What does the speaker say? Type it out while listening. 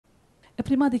E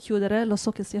prima di chiudere, lo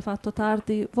so che si è fatto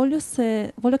tardi, voglio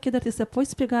chiederti se puoi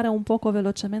spiegare un poco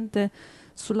velocemente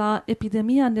sulla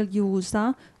epidemia negli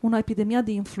USA, una epidemia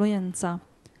di influenza.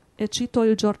 E cito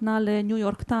il giornale New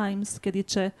York Times che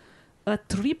dice A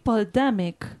triple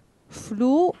demic,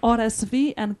 flu,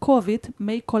 RSV and COVID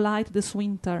may collide this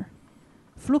winter.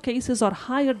 Flu cases are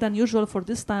higher than usual for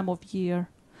this time of year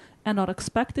and are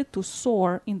expected to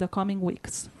soar in the coming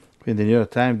weeks. Quindi il New York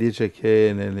Times dice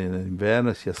che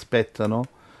nell'inverno si aspettano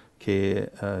che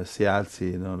si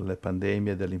alzino le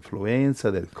pandemie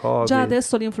dell'influenza, del Già Covid,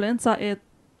 adesso l'influenza è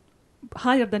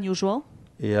higher than usual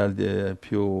e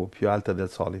più alta del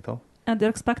solito, and they're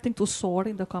expecting to soar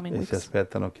in the coming e si weeks.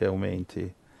 aspettano che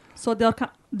aumenti. So they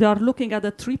are looking at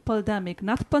a triple demic,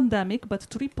 not pandemic, but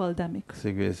triple demic. Sì,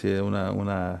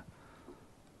 una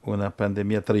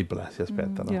pandemia tripla si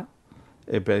aspettano. Yeah.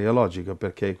 E è logico,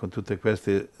 perché con tutte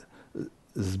queste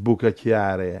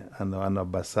sbucacchiare hanno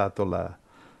abbassato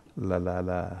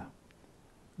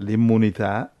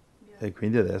l'immunità, e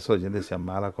quindi adesso la gente si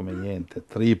ammala come niente,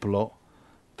 triplo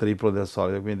del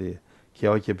solito. Quindi chi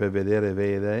ha occhi per vedere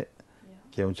vede,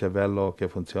 chi ha un cervello che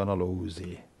funziona lo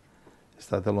usi.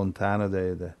 State lontano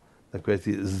da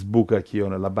questi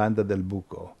sbucacchioni, la banda del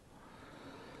buco.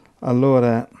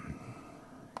 Allora,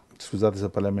 scusate se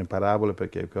parliamo in parabole,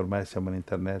 perché ormai siamo in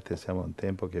internet e siamo in un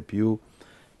tempo che più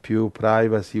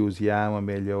privacy usiamo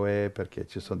meglio è, perché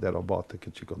ci sono dei robot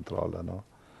che ci controllano.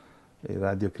 Le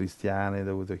radio cristiane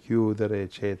dovuto chiudere,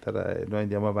 eccetera, e noi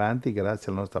andiamo avanti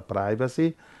grazie alla nostra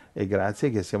privacy e grazie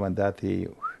che siamo andati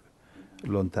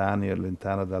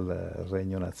lontano dal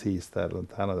regno nazista,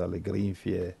 lontano dalle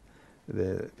grinfie,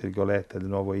 virgolette, del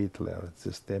nuovo Hitler, il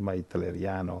sistema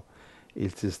hitleriano,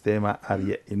 il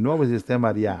nuovo sistema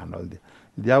ariano. Il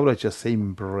diavolo c'è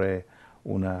sempre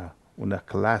una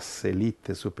classe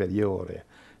elite superiore.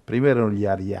 Prima erano gli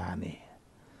ariani,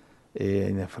 e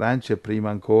in Francia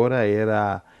prima ancora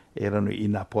erano i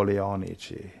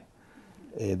napoleonici,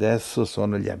 e adesso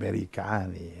sono gli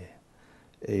americani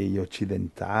e gli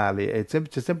occidentali, e c'è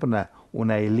sempre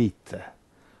una elite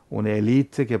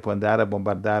che può andare a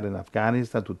bombardare in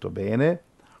Afghanistan, tutto bene,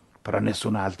 però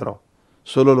nessun altro.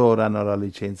 Solo loro hanno la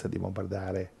licenza di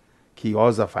bombardare. Chi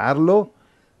osa farlo,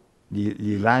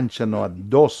 gli lanciano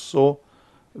addosso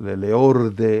le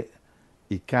orde,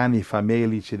 i cani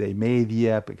famelici dei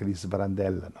media, perché li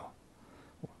sbrandellano.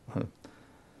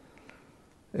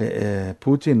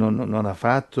 Putin non ha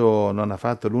fatto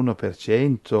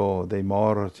l'1% dei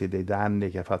morti, dei danni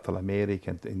che ha fatto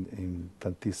l'America in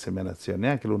tantissime nazioni,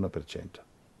 neanche l'1%.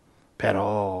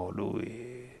 Però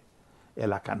lui è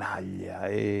la canaglia,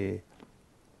 e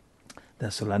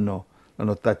adesso l'hanno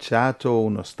tacciato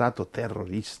uno stato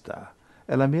terrorista.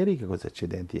 E l'America cosa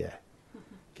accidenti è?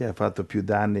 Che ha fatto più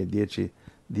danni,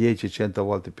 10-100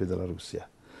 volte più della Russia.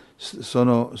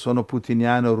 Sono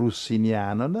putiniano,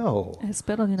 russiniano? No.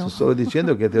 Spero di no. Sto solo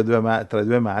dicendo che tra i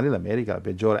due mali l'America è la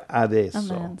peggiore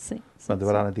adesso. Amen, sì, Quando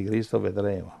verrà l'anticristo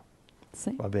vedremo.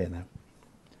 Sì. Va bene.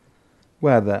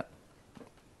 Guarda,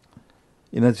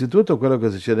 innanzitutto quello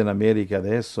che succede in America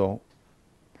adesso,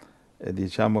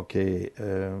 diciamo che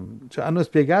hanno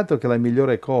spiegato che la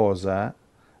migliore cosa,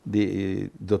 di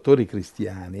dottori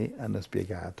cristiani hanno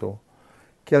spiegato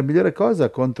che la migliore cosa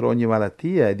contro ogni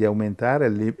malattia è di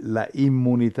aumentare la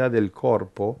immunità del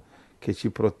corpo, che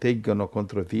ci proteggono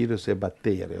contro virus e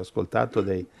batteri. Ho ascoltato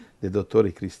dei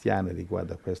dottori cristiani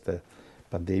riguardo a queste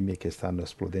pandemie che stanno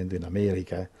esplodendo in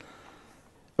America.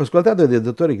 Ho ascoltato dei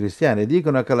dottori cristiani,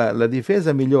 dicono che la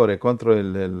difesa migliore contro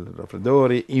i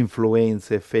raffreddori,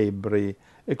 influenze, febbri,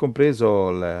 e compreso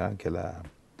anche la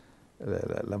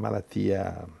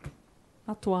malattia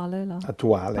attuale, la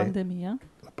pandemia.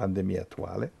 La pandemia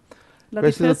attuale. La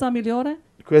difesa migliore?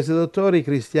 Questi dottori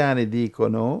cristiani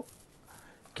dicono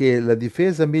che la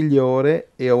difesa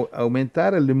migliore è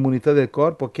aumentare l'immunità del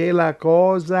corpo, che è la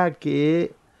cosa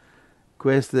che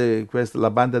la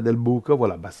banda del buco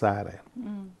vuole abbassare.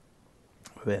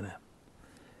 Va bene.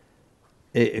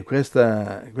 E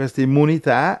questa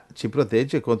immunità ci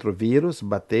protegge contro virus,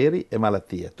 batteri e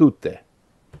malattie, tutte.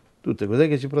 Cos'è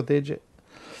che ci protegge?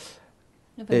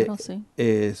 È vero, sì.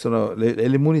 E sono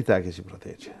l'immunità che ci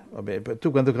protegge. Vabbè,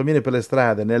 tu quando cammini per le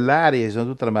strade, nell'aria ci sono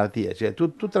tutte le malattie, cioè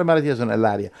tutte le malattie sono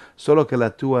nell'aria, solo che la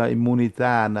tua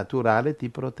immunità naturale ti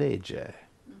protegge.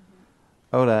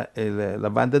 Ora la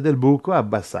banda del buco ha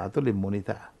abbassato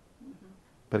l'immunità.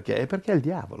 Perché? Perché il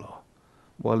diavolo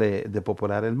vuole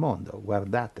depopolare il mondo.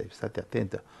 Guardate, state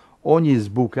attenti. Ogni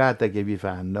sbucata che vi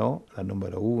fanno, la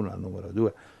numero 1, la numero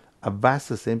 2,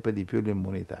 abbassa sempre di più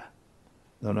l'immunità.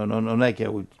 Non è che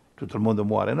tutto il mondo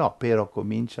muore, no, però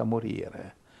comincia a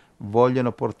morire.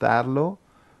 Vogliono portarlo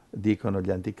dicono gli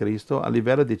anticristo, a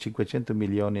livello di 500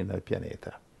 milioni nel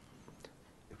pianeta.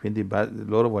 Quindi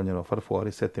loro vogliono far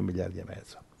fuori 7 miliardi e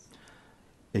mezzo.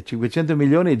 E 500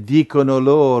 milioni dicono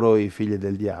loro, i figli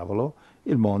del diavolo,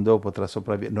 il mondo potrà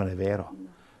sopravvivere. Non è vero,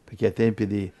 perché ai tempi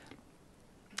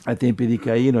di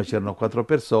Caino c'erano 4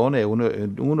 persone e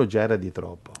uno già era di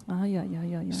troppo.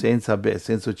 Senza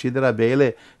uccidere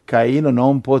Abele, Caino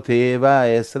non poteva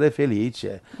essere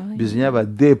felice. Bisognava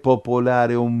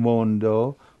depopolare un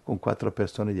mondo con 4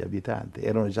 persone di abitanti.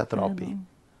 Erano già troppi.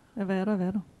 È vero, è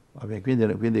vero. Vabbè,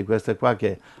 quindi queste qua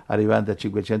che arrivando a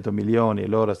 500 milioni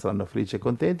loro saranno felici e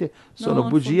contenti, sono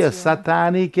bugie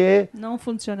sataniche. Non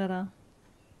funzionerà.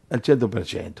 Al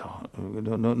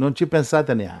 100%. Non ci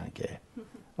pensate neanche.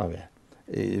 Vabbè.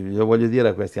 Io voglio dire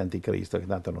a questi anticristo che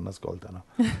tanto non ascoltano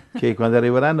che quando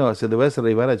arriveranno, se dovessero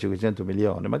arrivare a 500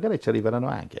 milioni, magari ci arriveranno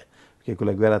anche, perché con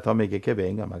le guerre atomiche che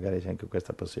vengono magari c'è anche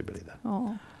questa possibilità.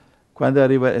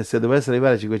 Se dovessero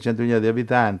arrivare a 500 milioni di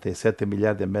abitanti, 7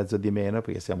 miliardi e mezzo di meno,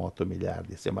 perché siamo 8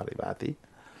 miliardi, siamo arrivati,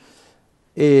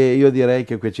 e io direi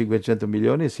che quei 500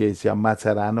 milioni si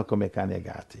ammazzeranno come cani e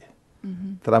gatti.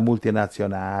 Tra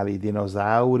multinazionali,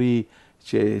 dinosauri,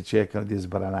 cercano di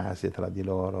sbranarsi tra di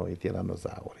loro i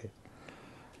tirannosauri.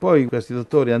 Poi questi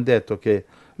dottori hanno detto che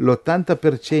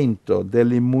l'80%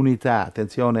 dell'immunità,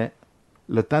 attenzione,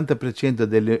 l'80%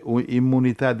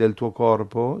 dell'immunità del tuo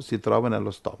corpo si trova nello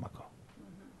stomaco.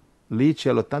 Lì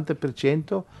c'è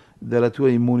l'80% della tua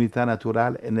immunità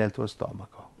naturale nel tuo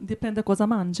stomaco. Dipende cosa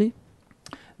mangi?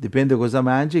 Dipende cosa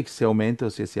mangi, se aumenta o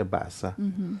se si abbassa.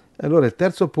 Allora il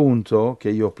terzo punto, che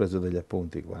io ho preso degli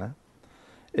appunti qua,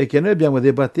 è che noi abbiamo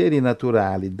dei batteri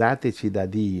naturali dateci da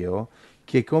Dio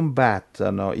che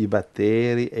combattono i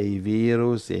batteri e i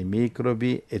virus e i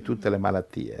microbi e tutte le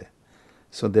malattie.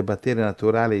 Sono dei batteri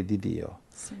naturali di Dio.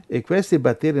 Sì. E questi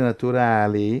batteri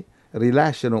naturali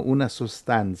rilasciano una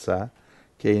sostanza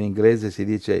che in inglese si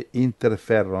dice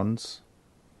interferons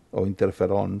o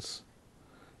interferons,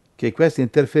 che questi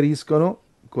interferiscono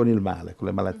con il male, con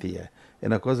le malattie. È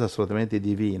una cosa assolutamente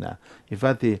divina.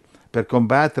 Infatti, per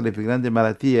combattere le più grandi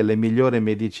malattie, le migliori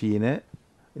medicine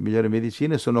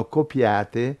sono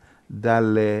copiate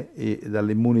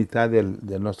dall'immunità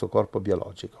del nostro corpo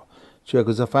biologico. Cioè,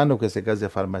 cosa fanno queste case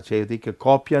farmaceutiche?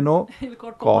 Copiano il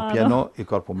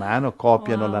corpo umano,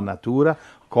 copiano la natura,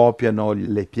 copiano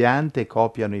le piante,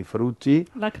 copiano i frutti.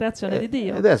 La creazione di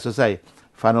Dio. Adesso, sai,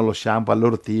 fanno lo shampoo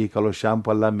all'ortica, lo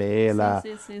shampoo alla mela,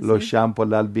 lo shampoo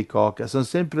all'albicocca, sono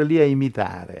sempre lì a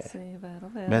imitare. Sì, vero,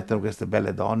 vero. Mettono queste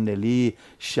belle donne lì,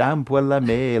 shampoo alla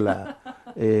mela,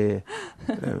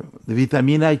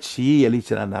 vitamina C, e lì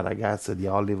c'era una ragazza di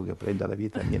Hollywood che prende la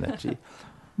vitamina C.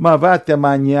 Ma vatti a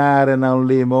mangiare un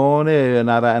limone e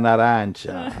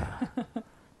un'arancia,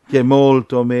 che è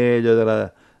molto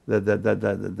meglio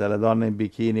della donna in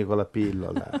bikini con la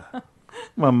pillola.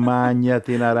 Ma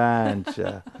mangiati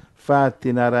un'arancia, fatti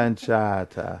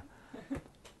un'aranciata.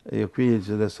 Io qui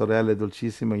le sorelle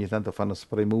dolcissime ogni tanto fanno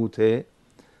spremute,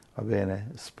 va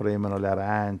bene, spremono le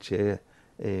arance,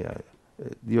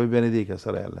 Dio vi benedica,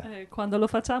 sorelle. Quando lo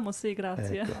facciamo, sì,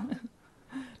 grazie. Ecco.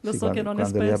 Lo so che non è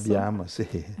spesso. Quando le abbiamo, sì.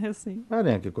 Sì. Ma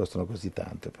neanche costano così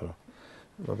tante, però.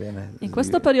 Va bene. In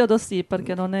questo periodo sì,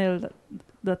 perché non è il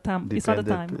time.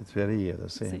 Dipende il periodo,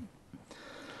 sì.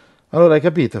 Allora, hai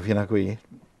capito fino a qui?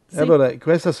 Sì. Allora,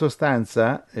 questa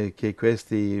sostanza che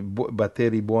questi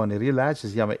batteri buoni rilasciano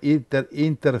si chiama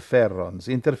interferons,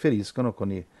 interferiscono con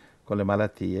le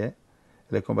malattie.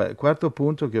 Il quarto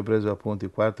punto che ho preso appunto,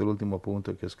 il quarto e l'ultimo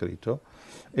punto che ho scritto,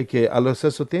 è che allo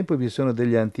stesso tempo vi sono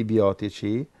degli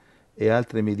antibiotici e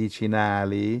altri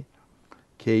medicinali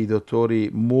che i dottori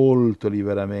molto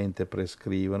liberamente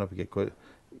prescrivono, perché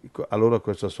allora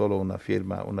questo è solo una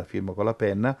firma con la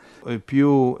penna,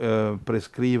 più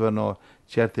prescrivono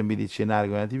certi medicinali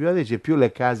come antibiotici, più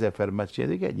le case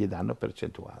farmaceutiche gli danno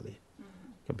percentuali.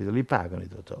 Capito? Li pagano i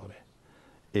dottori.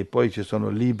 E poi ci sono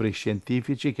libri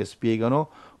scientifici che spiegano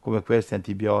come questi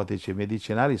antibiotici e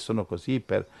medicinali sono così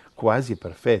quasi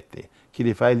perfetti. Chi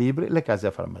li fa i libri? Le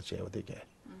case farmaceutiche.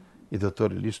 I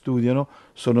dottori li studiano,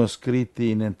 sono scritti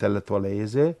in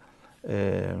intellettualese,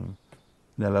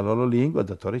 nella loro lingua, il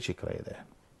dottore ci crede.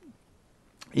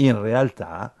 In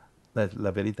realtà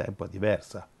la verità è un po'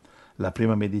 diversa. La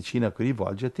prima medicina a cui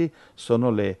rivolgerti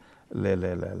sono i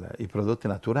prodotti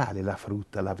naturali, la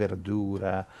frutta, la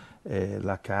verdura,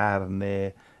 la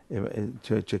carne,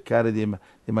 cioè cercare di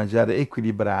mangiare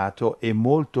equilibrato e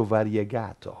molto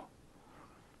variegato.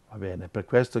 Va bene, per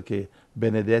questo che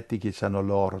benedetti che hanno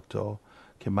l'orto,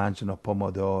 che mangiano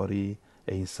pomodori,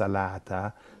 e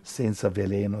insalata senza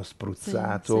veleno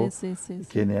spruzzato,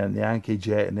 che neanche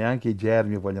i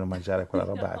germi vogliono mangiare quella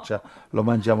robaccia, lo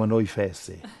mangiamo noi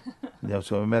fessi. Andiamo al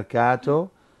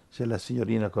supermercato, c'è la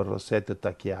signorina con il rossetto e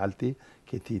tacchi alti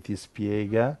che ti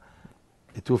spiega,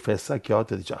 e tu fai il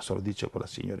sacchiotto e dici, se lo dice quella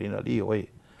signorina lì,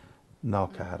 no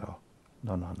caro,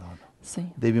 no. Sì.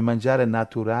 Devi mangiare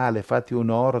naturale, fatti un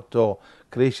orto,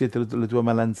 cresci le tue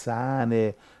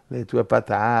melanzane, le tue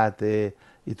patate,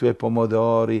 i tuoi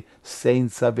pomodori,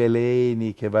 senza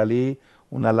veleni, che va lì,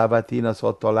 una lavatina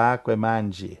sotto l'acqua e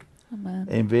mangi. Amen.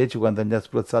 E invece quando mi ha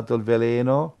spruzzato il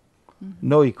veleno,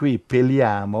 noi qui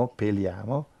peliamo,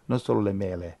 non solo le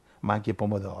mele, ma anche i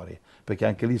pomodori, perché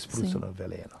anche lì spruzzano il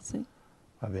veleno. Sì.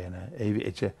 Va bene?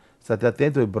 State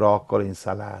attenti ai broccoli,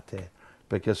 insalate,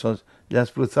 perché gli hanno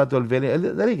spruzzato il veleno.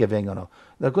 È da lì che vengono.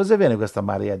 Da cosa viene questa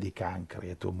marea di cancri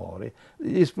e tumori?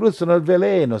 Gli spruzzano il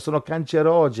veleno, sono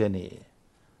cancerogeni.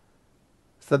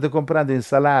 State comprando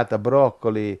insalata,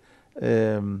 broccoli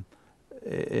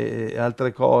e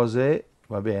altre cose,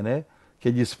 va bene,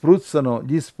 che gli spruzzano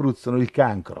il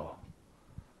cancro.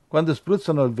 Quando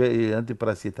spruzzano gli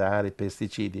antiparassitari, i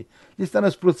pesticidi, gli stanno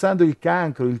spruzzando il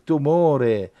cancro, il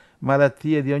tumore,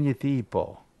 malattie di ogni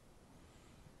tipo.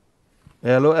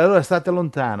 E allora state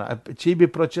lontano. Cibi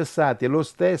processati è lo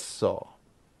stesso.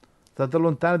 State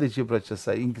lontano dai cibi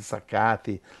processati,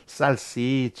 insaccati,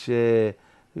 salsicce,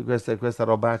 questa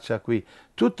robaccia qui.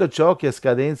 Tutto ciò che è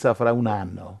scadenza fra un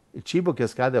anno, il cibo che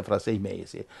scade fra 6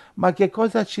 mesi. Ma che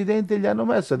cosa accidenti gli hanno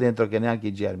messo dentro che neanche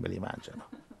i germi li mangiano?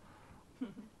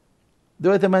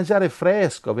 Dovete mangiare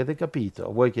fresco, avete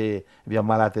capito? Voi che vi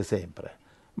ammalate sempre.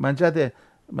 Mangiate,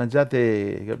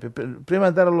 prima di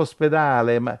andare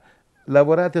all'ospedale,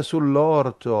 lavorate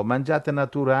sull'orto, mangiate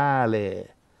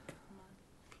naturale.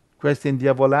 Questi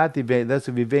indiavolati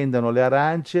adesso vi vendono le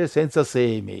arance senza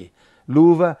semi,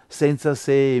 l'uva senza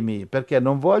semi, perché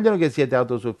non vogliono che siete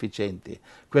autosufficienti.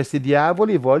 Questi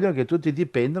diavoli vogliono che tutti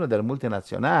dipendano dalle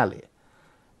multinazionali.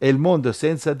 E il mondo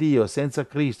senza Dio, senza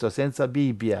Cristo, senza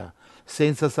Bibbia,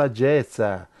 senza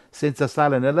saggezza, senza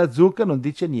sale nella zucca non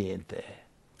dice niente.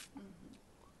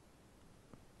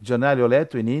 I giornali ho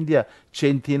letto in India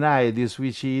centinaia di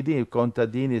suicidi, i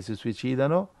contadini si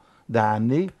suicidano da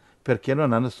anni perché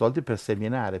non hanno soldi per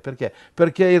seminare. Perché?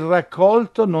 Perché il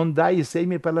raccolto non dà i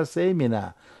semi per la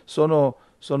semina. Sono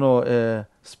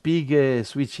spighe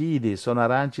suicidi, sono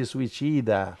aranci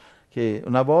suicida, che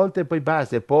una volta e poi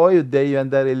basta. E poi devi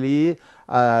andare lì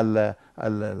al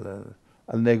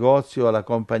negozio, alla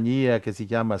compagnia che si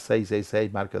chiama 666,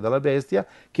 marchio della bestia,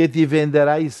 che ti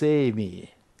venderà i semi.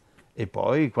 E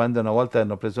poi, quando una volta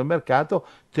hanno preso il mercato,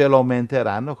 te lo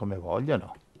aumenteranno come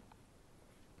vogliono.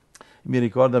 Mi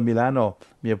ricordo a Milano,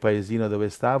 mio paesino dove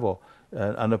stavo,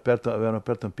 avevano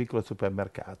aperto un piccolo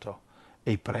supermercato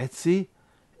e i prezzi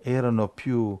erano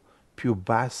più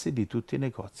bassi di tutti i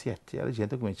negozietti. La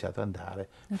gente ha cominciato ad andare,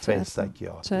 festa a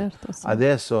chiotti. Certo, sì.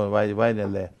 Adesso vai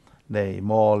nei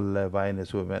mall, vai nei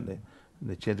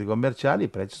centri commerciali, i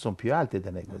prezzi sono più alti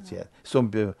dei negozietti. Sono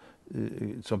più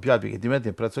alti perché ti mettono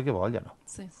il prezzo che vogliono.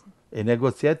 Sì. E i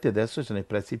negozietti adesso sono i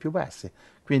prezzi più bassi,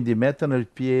 quindi mettono il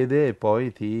piede e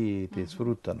poi ti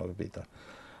sfruttano, capito?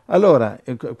 Allora,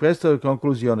 questa è la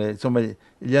conclusione. Insomma,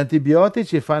 gli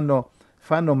antibiotici fanno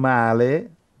male,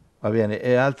 va bene,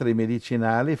 e altri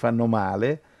medicinali fanno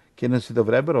male che non si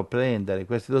dovrebbero prendere.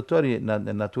 Questi dottori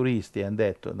naturisti hanno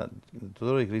detto,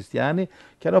 dottori cristiani,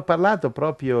 che hanno parlato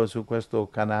proprio su questo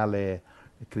canale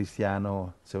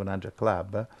cristiano 700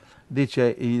 Club,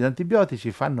 dice gli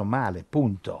antibiotici fanno male,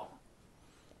 punto.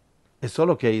 È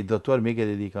solo che i dottori mica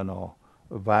ti dicono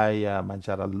vai a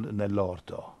mangiare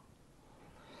nell'orto.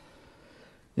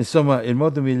 Insomma, il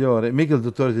modo migliore, mica il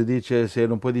dottore ti dice se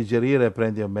non puoi digerire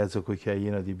prendi un mezzo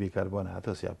cucchiaino di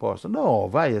bicarbonato, sia a posto. No,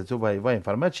 vai in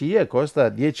farmacia e costa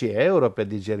 10 euro per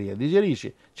digerire.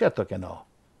 Digerisci? Certo che no.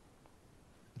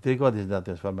 Ti ricordi sei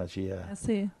andato in farmacia?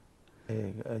 Sì.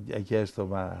 E hai chiesto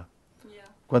ma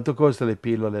quanto costa le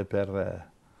pillole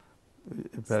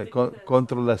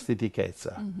contro la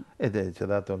stitichezza? E ci ha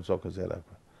dato, non so cos'era,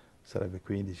 sarebbe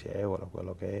 15 euro,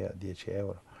 quello che è, 10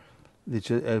 euro.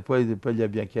 Dice, poi gli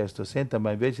abbiamo chiesto, senta,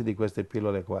 ma invece di queste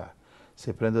pillole qua,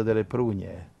 se prendo delle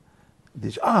prugne,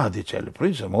 dice, le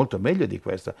prugne sono molto meglio di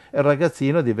questa. E il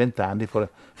ragazzino di 20 anni,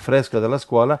 fresco dalla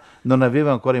scuola, non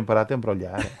aveva ancora imparato a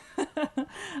imbrogliare.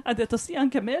 Ha detto sì,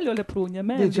 anche meglio le prugne,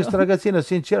 meglio. Dice, sto ragazzino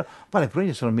sincero, ma le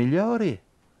prugne sono migliori.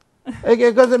 E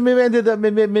che cosa mi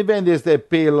vendi queste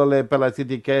pillole per la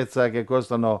stitichezza che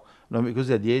costano,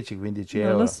 cos'è, 10-15 euro?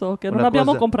 Non lo so, che non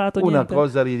abbiamo comprato niente. Una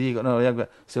cosa ridicola. No,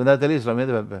 siamo andati lì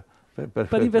solamente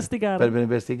per investigare. Per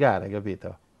investigare,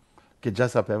 capito? Che già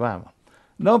sapevamo.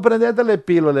 Non prendete le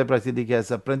pillole per la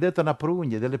dimestichezza, prendete una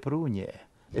prugna, delle prugne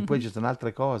e poi ci sono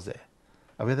altre cose.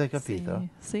 Avete capito?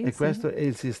 Sì, E sì, questo è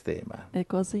il sistema. è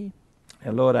così. E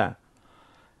allora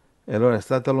è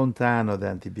stato lontano da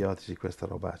antibiotici questa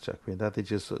robaccia, quindi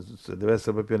deve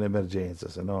essere proprio un'emergenza,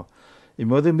 se no. Il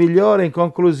modo migliore, in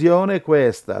conclusione, è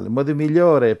questa. Il modo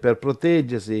migliore per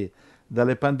proteggersi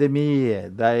dalle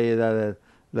pandemie,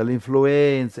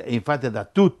 dall'influenza e infatti da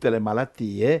tutte le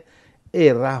malattie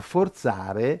è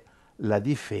rafforzare la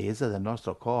difesa del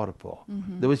nostro corpo,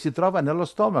 dove si trova nello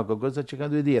stomaco. Cosa sto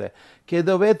cercando di dire? Che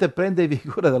dovete prendervi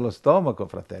cura dello stomaco,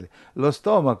 fratelli. Lo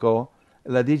stomaco,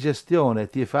 la digestione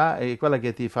è quella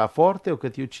che ti fa forte o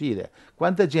che ti uccide.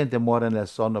 Quanta gente muore nel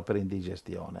sonno per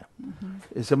indigestione?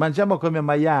 E se mangiamo come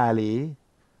maiali,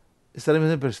 saremo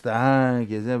sempre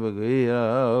stanchi, sempre qui.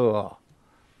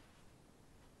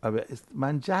 Vabbè,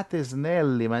 mangiate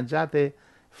snelli, mangiate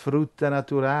frutta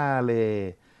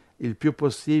naturale, il più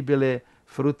possibile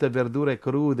frutta e verdure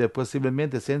crude,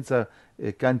 possibilmente senza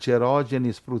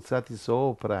cancerogeni spruzzati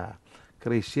sopra.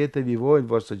 Crescetevi voi il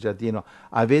vostro giardino.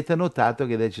 Avete notato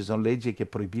che ci sono leggi che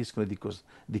proibiscono di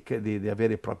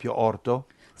avere il proprio orto?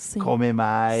 Sì, Come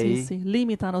mai? sì,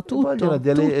 limitano Vogliono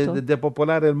tutto.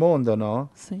 depopolare il mondo, no?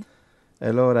 Sì, E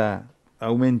allora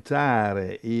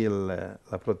aumentare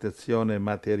la protezione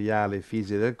materiale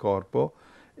fisica del corpo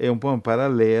è un po' un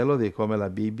parallelo di come la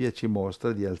Bibbia ci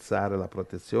mostra di alzare la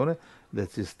protezione del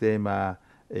sistema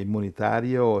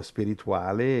immunitario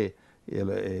spirituale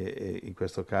e in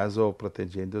questo caso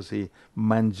proteggendosi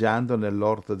mangiando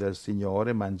nell'orto del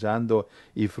Signore, mangiando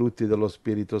i frutti dello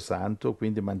Spirito Santo,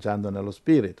 quindi mangiando nello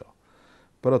Spirito.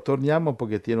 Però torniamo un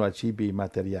pochettino ai cibi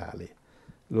materiali.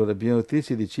 Allora, abbiamo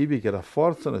notizie di cibi che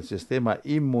rafforzano il sistema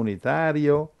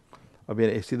immunitario. Va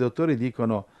bene, questi dottori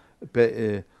dicono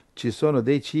ci sono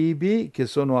dei cibi che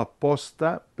sono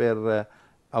apposta per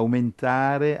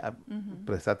aumentare,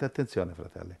 prestate attenzione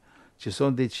fratelli, ci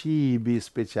sono dei cibi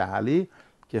speciali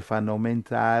che fanno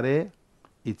aumentare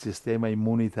il sistema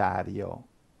immunitario.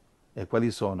 E quali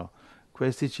sono?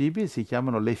 Questi cibi si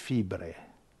chiamano le fibre.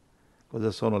 Cosa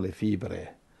sono le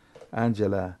fibre?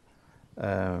 Angela,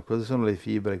 cosa sono le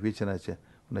fibre? Qui c'è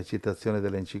una citazione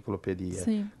dell'enciclopedia.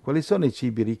 sì. Quali sono i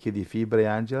cibi ricchi di fibre,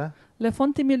 Angela? Le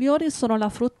fonti migliori sono la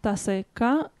frutta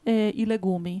secca e i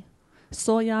legumi,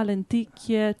 soia,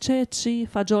 lenticchie, ceci,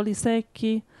 fagioli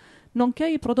secchi, nonché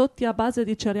i prodotti a base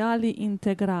di cereali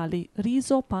integrali,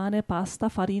 riso, pane, pasta,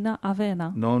 farina,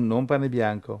 avena. Non pane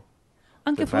bianco,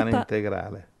 Anche pane frutta,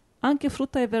 integrale. anche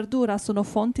frutta e verdura sono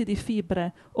fonti di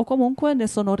fibre o comunque ne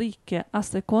sono ricche a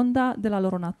seconda della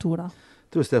loro natura.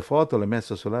 Tu queste foto le hai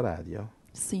messe sulla radio?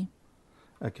 Sì.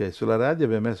 Ok, sulla radio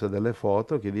abbiamo messo delle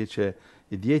foto che dice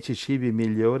i 10 cibi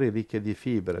migliori ricchi di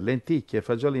fibre, lenticchie,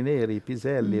 fagioli neri,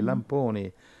 piselli, lamponi,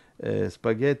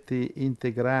 spaghetti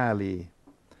integrali,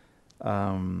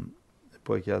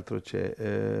 poi che altro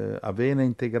c'è? Avena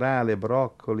integrale,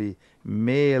 broccoli,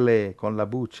 mele con la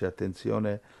buccia,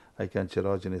 attenzione ai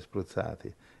cancerogeni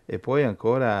spruzzati. E poi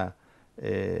ancora,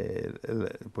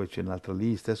 poi c'è un'altra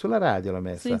lista, sulla radio l'ho Sì,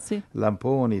 messa, sì.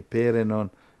 lamponi, pere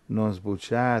non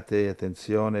sbucciate,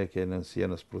 attenzione che non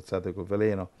siano spruzzate col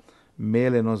veleno,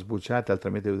 mele non sbucciate,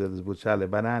 altrimenti dovete sbucciarle,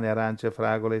 banane, arance,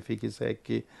 fragole, fichi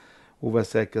secchi, uva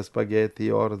secca, spaghetti,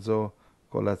 orzo,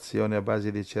 colazione a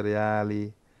base di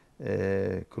cereali,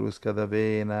 crusca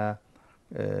d'avena,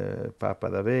 pappa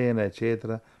d'avena,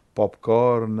 eccetera,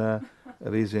 popcorn,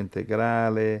 riso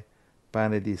integrale,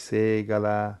 pane di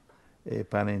segala e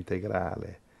pane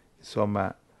integrale.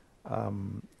 Insomma,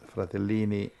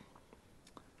 fratellini,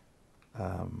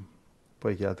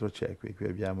 poi che altro c'è qui? Qui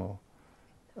abbiamo,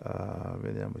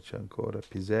 vediamoci ancora,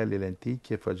 piselli,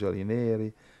 lenticchie, fagioli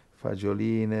neri,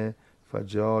 fagioline,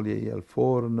 fagioli al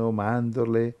forno,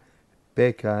 mandorle,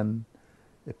 pecan,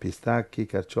 pistacchi,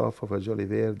 carciofo, fagioli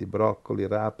verdi, broccoli,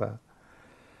 rapa,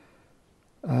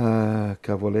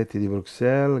 cavoletti di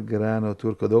Bruxelles, grano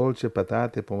turco dolce,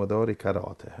 patate, pomodori,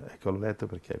 carote. Ecco, l'ho letto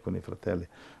perché alcuni fratelli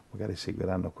magari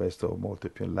seguiranno questo molto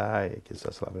più in là e chissà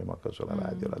se l'avremo anche sulla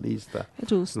radio, la lista. È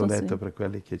giusto, L'ho letto sì. per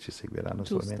quelli che ci seguiranno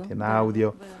Giusto, solamente in vero,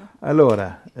 audio. vero.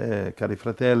 Allora, cari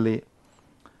fratelli,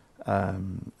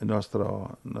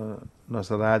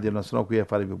 nostra radio non sono qui a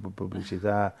fare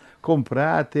pubblicità.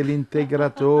 Comprate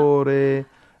l'integratore,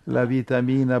 la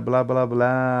vitamina bla bla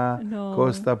bla, No,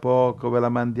 costa poco, ve la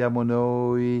mandiamo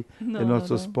noi, il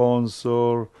nostro no.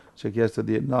 sponsor ci ha chiesto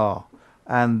di... No,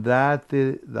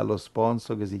 andate dallo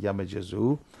sponsor che si chiama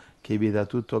Gesù, che vi dà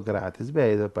tutto gratis.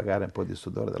 Beh, deve pagare un po' di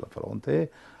sudore dalla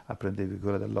fronte a prendervi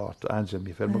cura dell'orto. Angelo,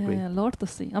 mi fermo qui. L'orto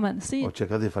sì. Amen, sì. Ho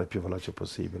cercato di fare il più veloce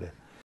possibile.